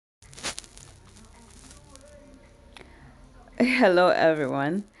Hello,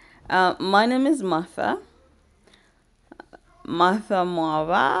 everyone. My name is Martha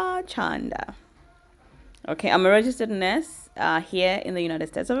Mwava Chanda. Okay, I'm a registered nurse here in the United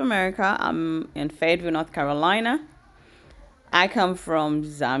States of America. I'm in Fayetteville, North Carolina. I come from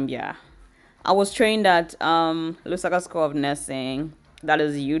Zambia. I was trained at Lusaka School of Nursing, that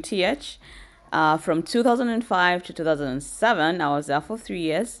is UTH, from 2005 to 2007. I was there for 3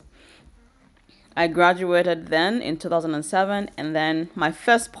 years. I graduated then in 2007, and then my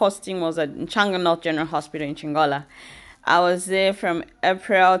first posting was at Nchanga North General Hospital in Chingola. I was there from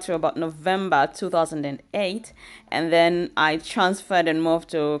April to about November 2008, and then I transferred and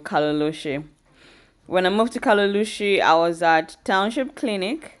moved to Kalulushi. When I moved to Kalulushi, I was at Township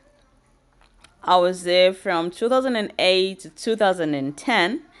Clinic. I was there from 2008 to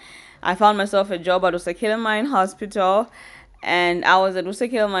 2010. I found myself a job at Usakila Mine Hospital, and I was at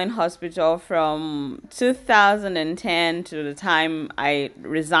Usakila Mine Hospital from 2010 to the time I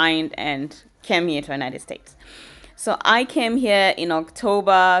resigned and came here to the United States. So I came here in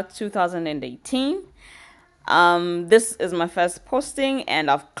October 2018. This is my first posting, and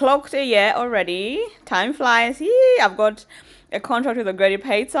I've clocked a year already. Time flies. Yee, I've got a contract with the Grady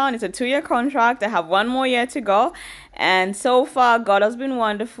Payton. It's a 2-year contract. I have one more year to go, and so far, God has been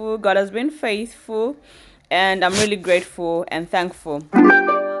wonderful. God has been faithful, and I'm really grateful and thankful.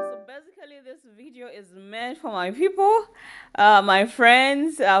 So basically, this video is meant for my people, my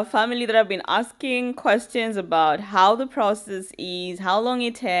friends, family that have been asking questions about how the process is, how long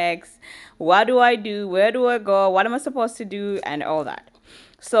it takes, what do I do, where do I go, what am I supposed to do, and all that.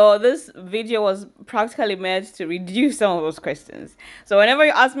 So this video was practically meant to reduce some of those questions. So whenever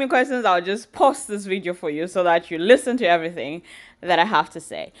you ask me questions, I'll just post this video for you so that you listen to everything that I have to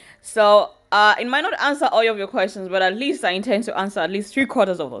say. So it might not answer all of your questions, but at least I intend to answer at least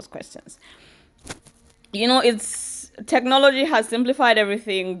 3/4 of those questions. You know, it's technology has simplified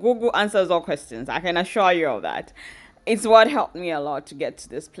everything. Google answers all questions. I can assure you of that. It's what helped me a lot to get to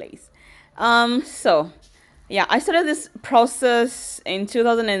this place. So yeah, I started this process in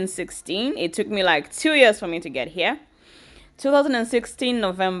 2016. It took me like 2 years for me to get here. 2016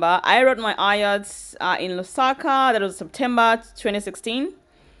 November, I wrote my IELTS in Lusaka. That was September 2016.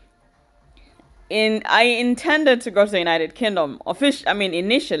 I intended to go to the United Kingdom.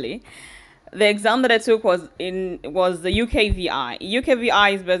 Initially, the exam that I took was the UKVI.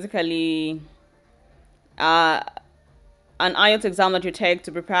 UKVI is basically an IELTS exam that you take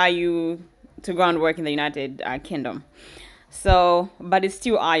to prepare you to go and work in the United Kingdom. So, but it's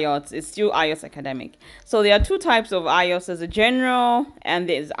still IELTS. It's still IELTS academic. So there are two types of IELTS. There's a general and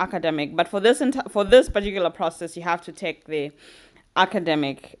there's academic. But for this particular process, you have to take the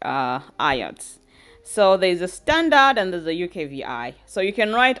academic IELTS. So there's a standard and there's a UKVI. So you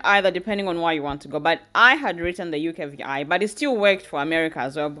can write either depending on where you want to go. But I had written the UKVI, but it still worked for America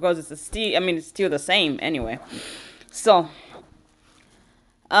as well because it's still the same anyway. So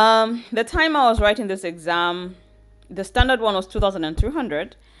the time I was writing this exam, the standard one was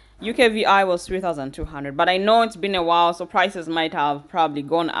 2,200. UKVI was 3,200. But I know it's been a while, so prices might have probably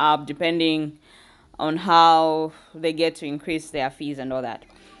gone up depending on how they get to increase their fees and all that.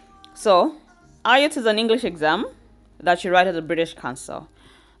 So IELTS is an English exam that you write at the British Council.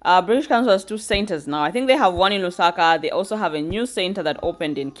 British Council has two centers now. I think they have one in Lusaka. They also have a new center that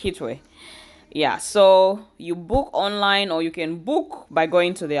opened in Kitwe. Yeah, so you book online or you can book by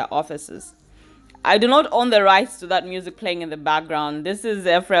going to their offices. I do not own the rights to that music playing in the background. This is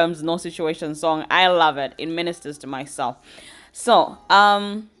Ephraim's No Situation song. I love it. It ministers to my soul. So,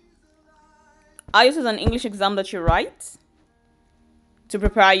 IELTS is an English exam that you write to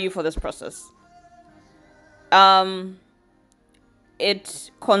prepare you for this process.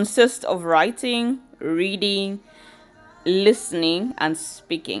 It consists of writing, reading, listening, and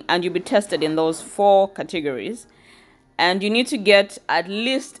speaking, and you'll be tested in those 4 categories, and you need to get at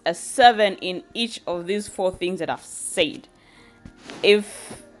least a 7 in each of these 4 things that I've said.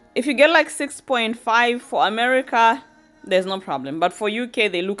 If you get like 6.5 for America, there's no problem, but for UK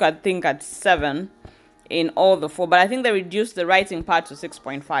they look at 7 in all the 4, but I think they reduced the writing part to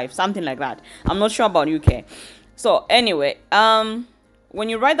 6.5, something like that. I'm not sure about UK. So anyway, when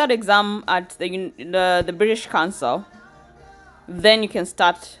you write that exam at the British Council, then you can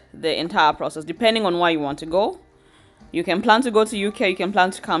start the entire process depending on where you want to go. You can plan to go to UK, you can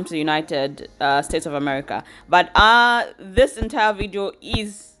plan to come to the United States of America. But this entire video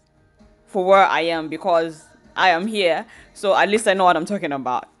is for where I am because I am here, so at least I know what I'm talking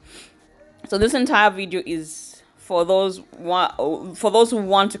about. So this entire video is for those who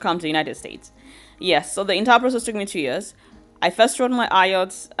want to come to the United States. Yes, so the entire process took me 2 years. I first wrote my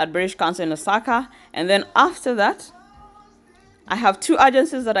IELTS at British Council in Osaka, and then after that, I have two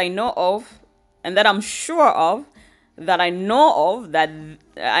agencies that I know of and that I'm sure of, that I know of, that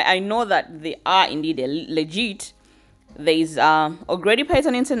I know that they are indeed legit. There's O'Grady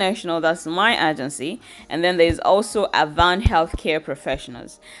Payton International, that's my agency, and then there's also Avant Healthcare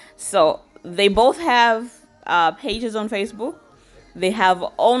Professionals. So they both have pages on Facebook. They have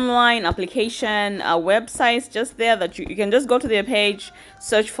online application websites just there that you can just go to their page,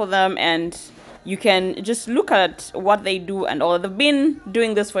 search for them, and you can just look at what they do and all. They've been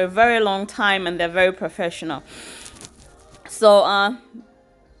doing this for a very long time and they're very professional. So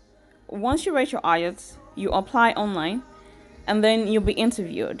once you rate your IELTS, you apply online and then you'll be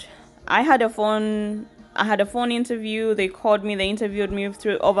interviewed. I had a phone interview. They called me, they interviewed me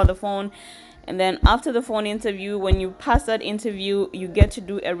through over the phone. And then after the phone interview, when you pass that interview, you get to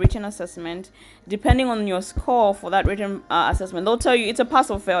do a written assessment. Depending on your score for that written assessment, they'll tell you it's a pass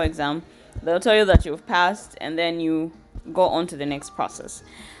or fail exam. They'll tell you that you've passed, and then you go on to the next process.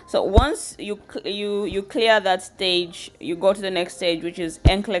 So once you clear that stage, you go to the next stage, which is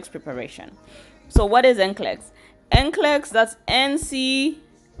NCLEX preparation. So what is NCLEX? NCLEX, that's NCLEX.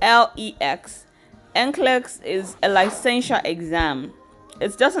 NCLEX is a licensure exam.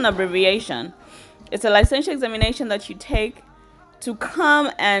 It's just an abbreviation. It's a licensure examination that you take to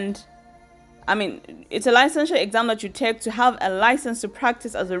come and, it's a licensure exam that you take to have a license to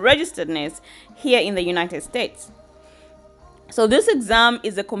practice as a registered nurse here in the United States. So this exam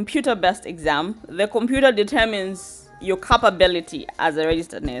is a computer-based exam. The computer determines your capability as a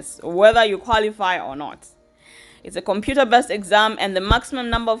registered nurse, whether you qualify or not. It's a computer-based exam, and the maximum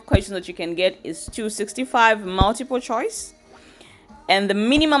number of questions that you can get is 265 multiple choice. And the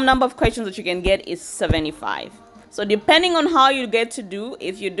minimum number of questions that you can get is 75. So depending on how you get to do,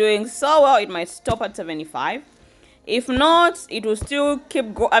 if you're doing so well, it might stop at 75. If not, it will still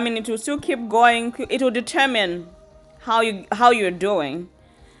keep going. It will determine how you're doing.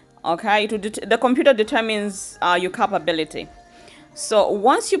 Okay, the computer determines your capability. So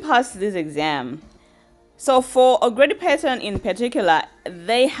once you pass this exam, so for O'Grady Payton in particular,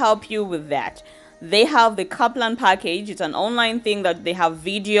 they help you with that. They have the Kaplan package. It's an online thing that they have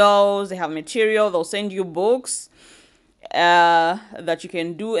videos, they have material, they'll send you books that you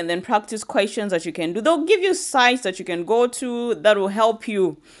can do, and then practice questions that you can do. They'll give you sites that you can go to that will help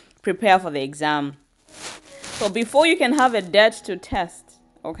you prepare for the exam. So before you can have a date to test,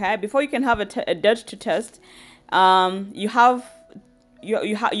 before you can have a date to test, you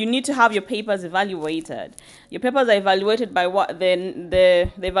need to have your papers evaluated. Your papers are evaluated by what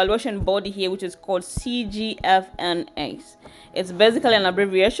the evaluation body here, which is called CGFNS. It's basically an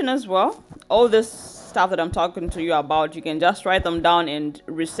abbreviation as well. All this stuff that I'm talking to you about, you can just write them down and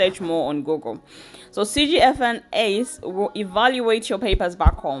research more on Google. So CGFNS will evaluate your papers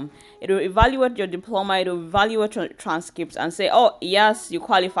back home. It will evaluate your diploma. It will evaluate your transcripts and say, oh, yes, you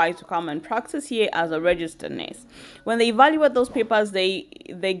qualify to come and practice here as a registered nurse. When they evaluate those papers, they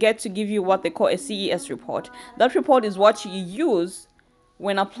get to give you what they call a CES report. That report is what you use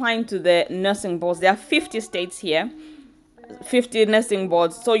when applying to the nursing boards. There are 50 states here, 50 nursing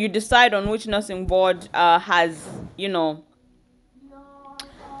boards. So you decide on which nursing board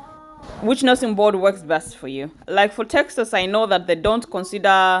which nursing board works best for you. Like for Texas, I know that they don't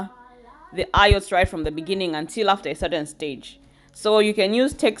consider the IELTS right from the beginning until after a certain stage. So you can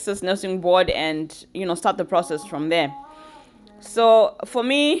use Texas Nursing Board and, start the process from there. So for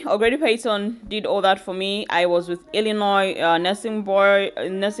me, O'Grady Payton did all that for me. I was with Illinois Nursing Board.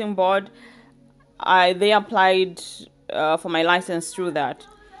 They applied for my license through that.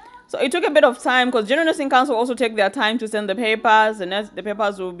 So it took a bit of time because General Nursing Council also take their time to send the papers, and the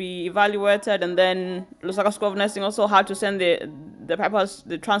papers will be evaluated, and then Lusaka School of Nursing also had to send the papers,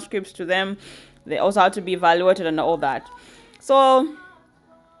 the transcripts to them. They also had to be evaluated and all that. So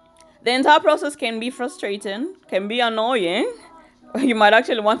the entire process can be frustrating, can be annoying. You might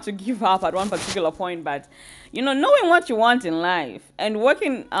actually want to give up at one particular point, but knowing what you want in life and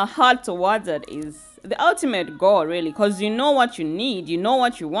working hard towards it is the ultimate goal, really, because you know what you need, you know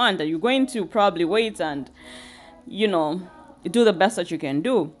what you want, and you're going to probably wait and do the best that you can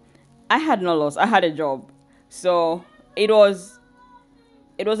do. I had no loss. I had a job, so it was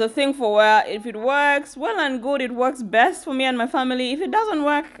a thing for where if it works, well and good, it works best for me and my family. If it doesn't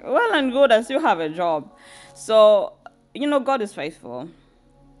work, well and good, I still have a job. So God is faithful.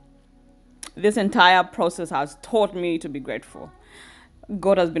 This entire process has taught me to be grateful.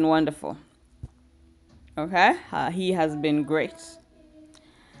 God has been wonderful. Okay, he has been great.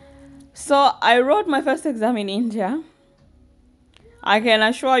 So I wrote my first exam in India. I can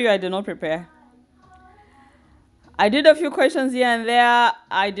assure you I did not prepare. I did a few questions here and there.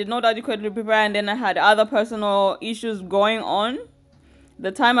 I did not adequately prepare, and then I had other personal issues going on.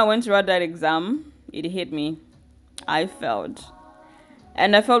 The time I went to write that exam, it hit me. I failed.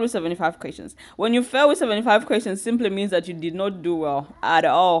 And I failed with 75 questions. When you fail with 75 questions, simply means that you did not do well at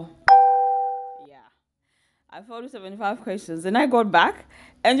all. Yeah. I failed with 75 questions. Then I got back.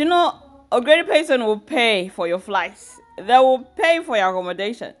 And you know, a great person will pay for your flights. They will pay for your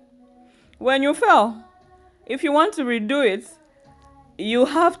accommodation. When you fail, if you want to redo it, you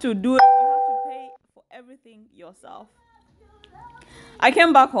have to pay for everything yourself. I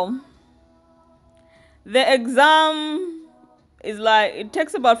came back home. The exam is like, it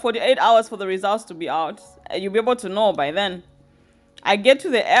takes about 48 hours for the results to be out. You'll be able to know by then. I get to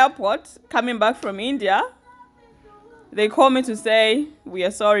the airport coming back from India. They call me to say, we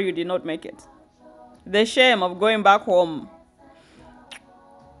are sorry you did not make it. The shame of going back home.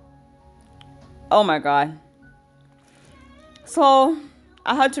 Oh my God. So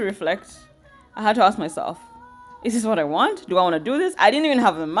I had to reflect. I had to ask myself, is this what I want? Do I want to do this? I didn't even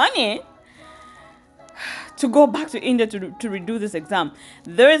have the money to go back to India to redo this exam.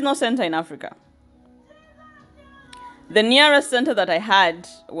 There is no center in Africa. The nearest center that I had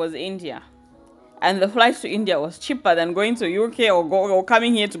was India. And the flight to India was cheaper than going to UK or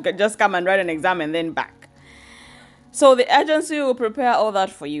coming here to just come and write an exam and then back. So the agency will prepare all that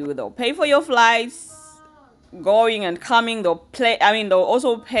for you. They'll pay for your flights, going and coming. They'll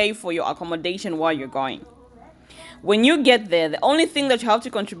also pay for your accommodation while you're going. When you get there, the only thing that you have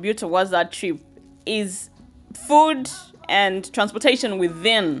to contribute towards that trip is food and transportation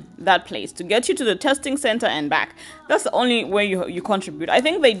within that place to get you to the testing center and back. That's the only way you contribute. I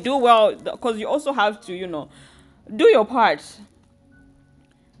think they do well because you also have to, do your part.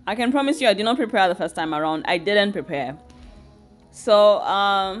 I can promise you I did not prepare the first time around. I didn't prepare. So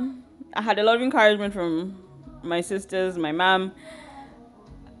I had a lot of encouragement from my sisters, my mom.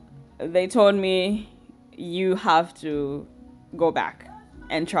 They told me, you have to go back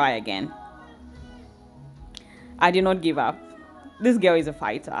and try again. I did not give up. This girl is a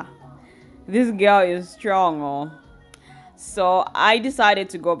fighter. This girl is strong. So I decided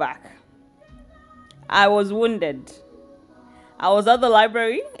to go back. I was wounded. I was at the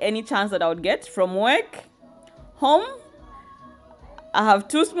library any chance that I would get from work, home. I have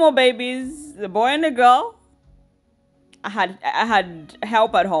 2 small babies, the boy and the girl. I had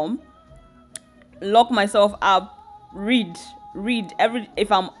help at home. Lock myself up, read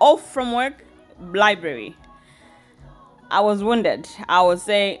if I'm off from work, library. I was wounded. I was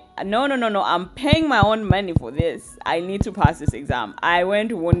saying, no, I'm paying my own money for this. I need to pass this exam. I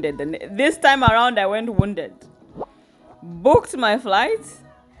went wounded. This time around, I went wounded. Booked my flight,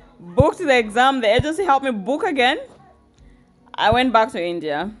 booked the exam. The agency helped me book again. I went back to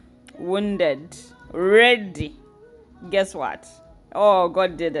India, wounded, ready. Guess what? Oh,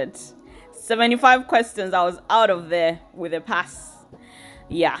 God did it. 75 questions. I was out of there with a pass.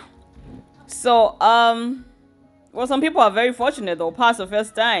 Yeah. So, well, some people are very fortunate. They'll pass the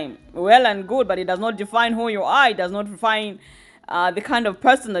first time. Well and good, but it does not define who you are. It does not define the kind of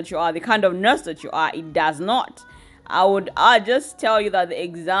person that you are, the kind of nurse that you are. It does not. I just tell you that the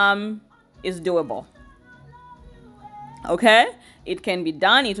exam is doable. Okay? It can be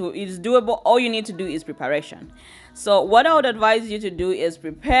done. It is doable. All you need to do is preparation. So what I would advise you to do is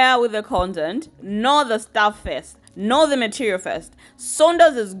prepare with the content. Know the stuff first. Know the material first.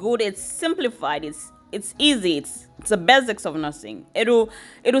 Saunders is good. It's simplified. It's easy. It's the basics of nursing. It'll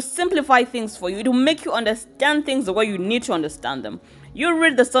simplify things for you. It'll make you understand things the way you need to understand them. You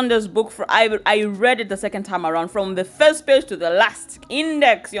read the Saunders book I read it the second time around from the first page to the last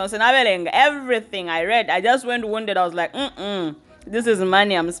index. Everything I read. I just went wounded. I was like, this is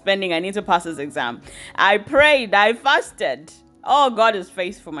money I'm spending. I need to pass this exam. I prayed. I fasted. Oh, God is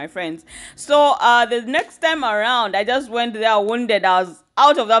faithful, my friends. So the next time around, I just went there wounded. I was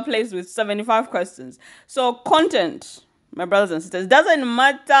out of that place with 75 questions. So content, my brothers and sisters, doesn't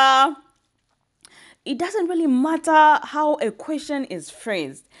matter. It doesn't really matter how a question is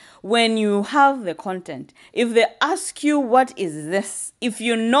phrased when you have the content. If they ask you, what is this? If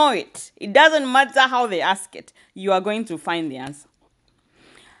you know it, it doesn't matter how they ask it. You are going to find the answer.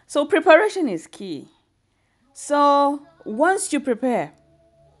 So preparation is key. So once you prepare,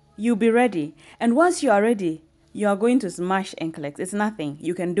 you'll be ready. And once you are ready, you are going to smash NCLEX. It's nothing.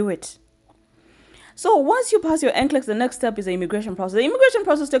 You can do it. So once you pass your NCLEX, the next step is the immigration process. The immigration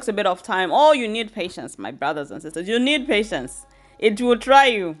process takes a bit of time. Oh, you need patience, my brothers and sisters. You need patience. It will try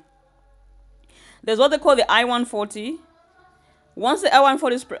you. There's what they call the I-140. Once the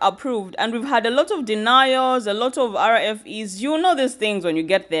I-140 is approved, and we've had a lot of denials, a lot of RFEs, you know these things when you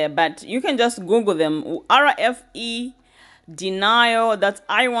get there, but you can just Google them. RFE denial, that's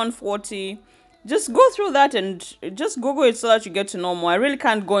I-140. Just go through that and just Google it so that you get to know more. I really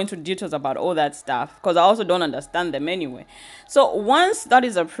can't go into details about all that stuff because I also don't understand them anyway. So once that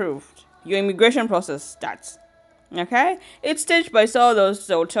is approved, your immigration process starts. Okay, it's stage by stage.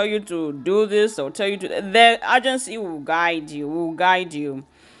 They'll tell you to do this, they'll tell you to, the agency will guide you.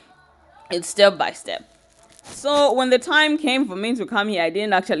 It's step by step. So when the time came for me to come here, I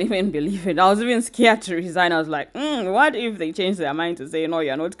didn't actually even believe it. I was even scared to resign. I was like, what if they change their mind to say, no,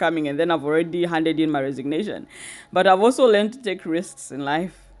 you're not coming, and then I've already handed in my resignation. But I've also learned to take risks in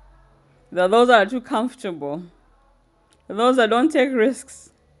life. Those that are too comfortable, those that don't take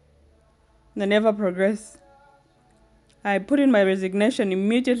risks, they never progress. I put in my resignation.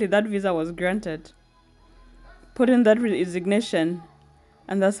 Immediately that visa was granted. Put in that resignation,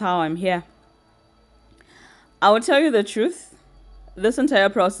 and that's how I'm here. I will tell you the truth. This entire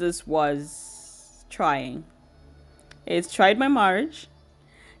process was trying. It tried my marriage.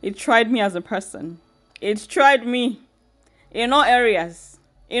 It tried me as a person. It tried me in all areas,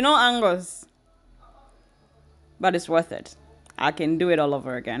 in all angles. But it's worth it. I can do it all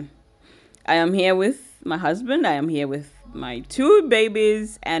over again. I am here with my husband. I am here with my 2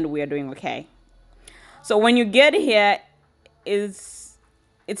 babies, and we are doing okay. So when you get here, it's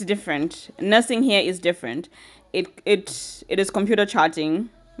different. Nursing here is different. It is computer charting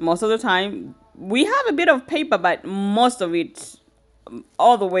most of the time. We have a bit of paper, but most of it,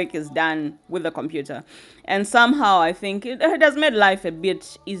 all the work is done with the computer. And somehow I think it has made life a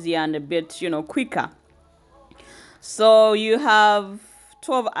bit easier and a bit, quicker. So you have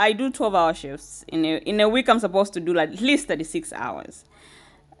 12. I do 12-hour shifts in a week. I'm supposed to do like at least 36 hours.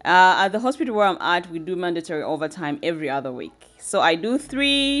 At the hospital where I'm at, we do mandatory overtime every other week. So I do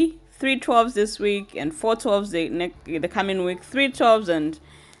three 12s this week and 4 12s the coming week, 3 12s and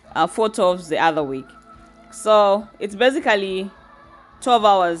 4 12s the other week. So it's basically 12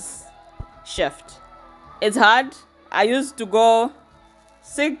 hours shift. It's hard. I used to go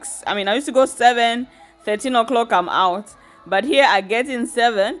 7, 13 o'clock I'm out. But here I get in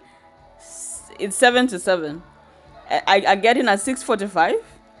 7. It's 7 to 7. I get in at 6:45.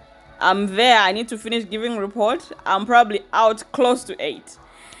 I'm there. I need to finish giving report. I'm probably out close to 8.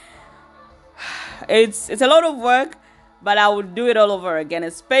 It's a lot of work, but I would do it all over again,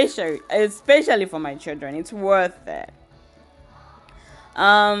 especially for my children. It's worth it.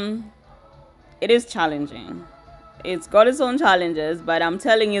 It is challenging. It's got its own challenges, but I'm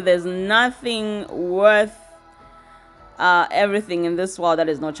telling you, there's nothing worth everything in this world that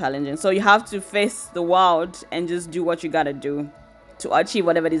is not challenging. So you have to face the world and just do what you gotta do to achieve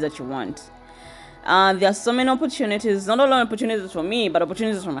whatever it is that you want. There are so many opportunities, not only opportunities for me, but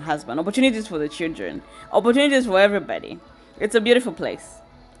opportunities for my husband, opportunities for the children, opportunities for everybody. It's a beautiful place.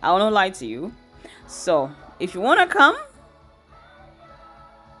 I will not lie to you. So if you want to come,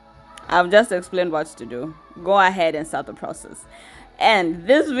 I've just explained what to do. Go ahead and start the process. And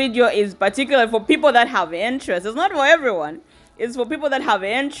this video is particular for people that have interest. It's not for everyone. It's for people that have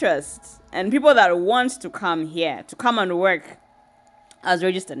interest and people that want to come here, to come and work as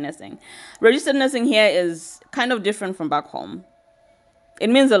registered nursing. Registered nursing here is kind of different from back home. It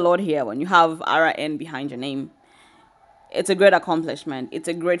means a lot here when you have RN behind your name. It's a great accomplishment. It's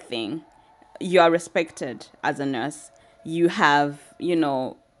a great thing. You are respected as a nurse. You have,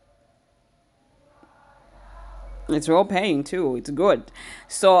 it's well paying too. It's good.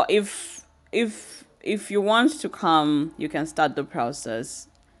 So if you want to come, you can start the process.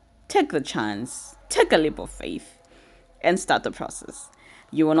 Take the chance. Take a leap of faith and start the process.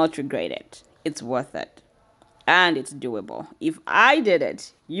 You will not regret it. It's worth it. And it's doable. If I did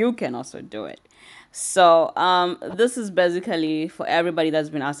it, you can also do it. So this is basically for everybody that's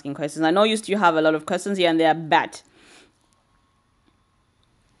been asking questions. I know you have a lot of questions here and there, but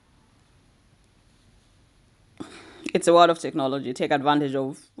it's a world of technology. Take advantage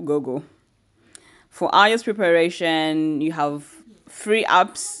of Google. For IELTS preparation, you have free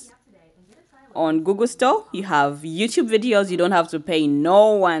apps on Google Store. You have YouTube videos. You don't have to pay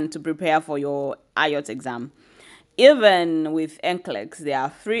no one to prepare for your IELTS exam. Even with NCLEX, there are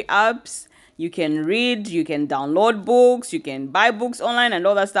free apps. You can read, you can download books, you can buy books online and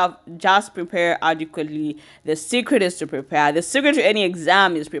all that stuff. Just prepare adequately. The secret is to prepare. The secret to any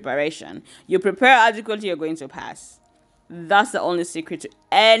exam is preparation. You prepare adequately, you're going to pass. That's the only secret to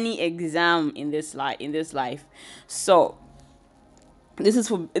any exam in this life. So this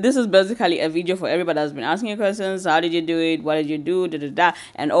is basically a video for everybody that's been asking you questions. How did you do it? What did you do?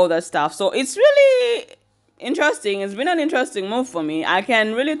 And all that stuff. So it's interesting. It's been an interesting move for me. I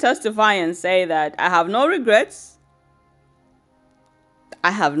can really testify and say that I have no regrets.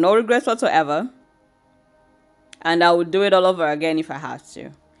 I have no regrets whatsoever. And I would do it all over again if I had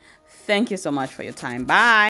to. Thank you so much for your time. Bye.